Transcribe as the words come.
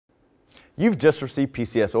You've just received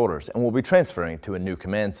PCS orders and will be transferring to a new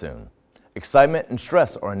command soon. Excitement and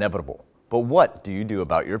stress are inevitable, but what do you do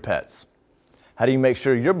about your pets? How do you make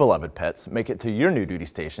sure your beloved pets make it to your new duty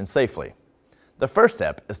station safely? The first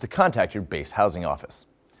step is to contact your base housing office.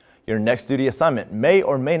 Your next duty assignment may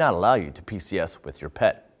or may not allow you to PCS with your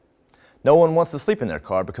pet. No one wants to sleep in their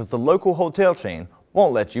car because the local hotel chain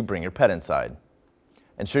won't let you bring your pet inside.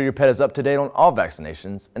 Ensure your pet is up to date on all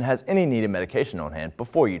vaccinations and has any needed medication on hand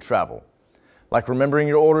before you travel. Like remembering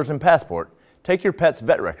your orders and passport, take your pet's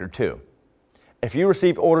vet record too. If you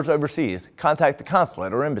receive orders overseas, contact the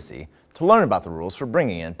consulate or embassy to learn about the rules for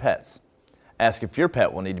bringing in pets. Ask if your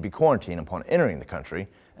pet will need to be quarantined upon entering the country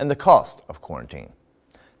and the cost of quarantine.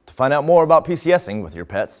 To find out more about PCSing with your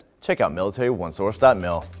pets, check out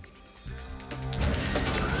militaryOneSource.mil.